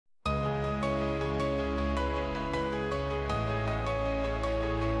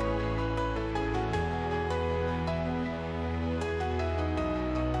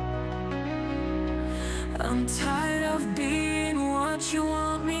I'm tired of being what you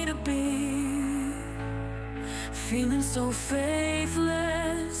want me to be, feeling so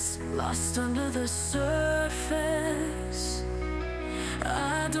faithless, lost under the surface.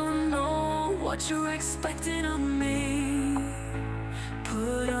 I don't know what you're expecting of me,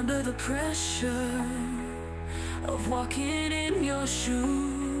 put under the pressure of walking in your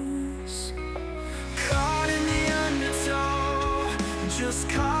shoes. Caught in the undertow, just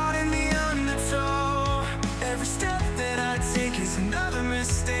caught in the undertow. Every step that I take is another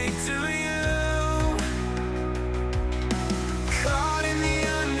mistake to you. Caught in the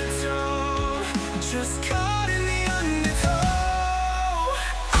undertow, just caught in the undertow.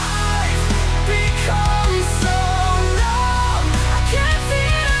 I've become so numb, I can't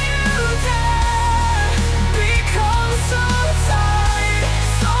feel you there. Become so tired,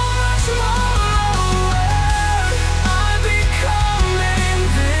 so much more aware. I'm becoming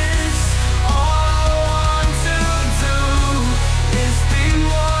this. All I want to do is be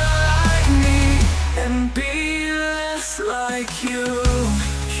more like me and be less like you.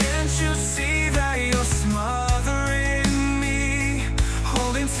 Can't you see that you're smothering me,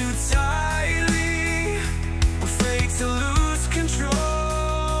 holding too tightly, afraid to lose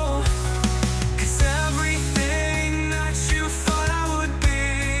control? 'Cause everything that you thought I would be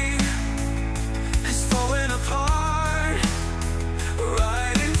is falling apart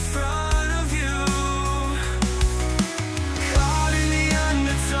right in front of you. Caught in the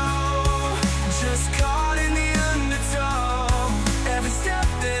undertow, just caught in the undertow. Every step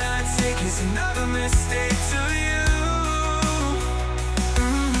that I take is another mistake to you.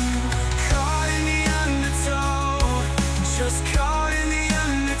 Caught in the undertow, just caught in the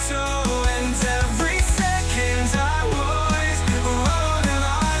undertow. And every second I was running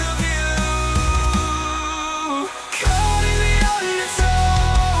out of you. Caught in the undertow,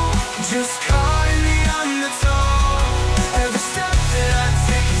 just caught in the undertow. Every step that I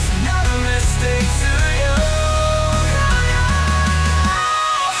take is another mistake to you.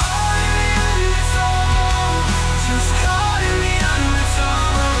 Caught in the undertow, just caught in the undertow.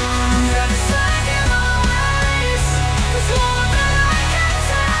 Every second I waste is more than I can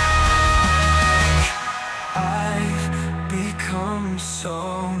take. I've become so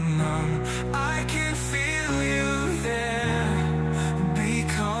numb, I can feel you there.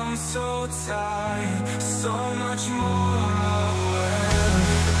 Become so tired, so much more aware.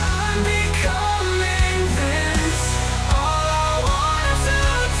 I'm becoming this. All I want to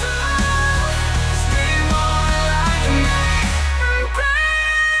do is be more like me and be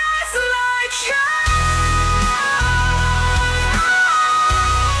less like you.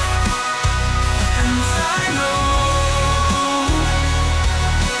 And I know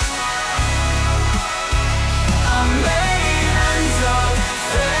I may end up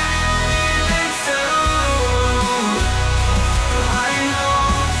failing too. I know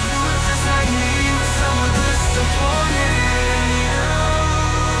you're just like me, but someone disappointed in you.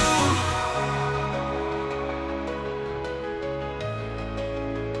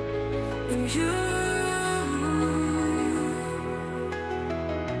 And you.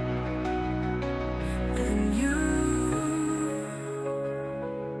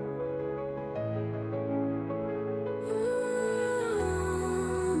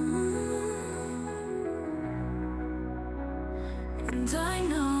 And I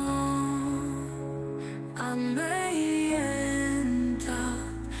know I may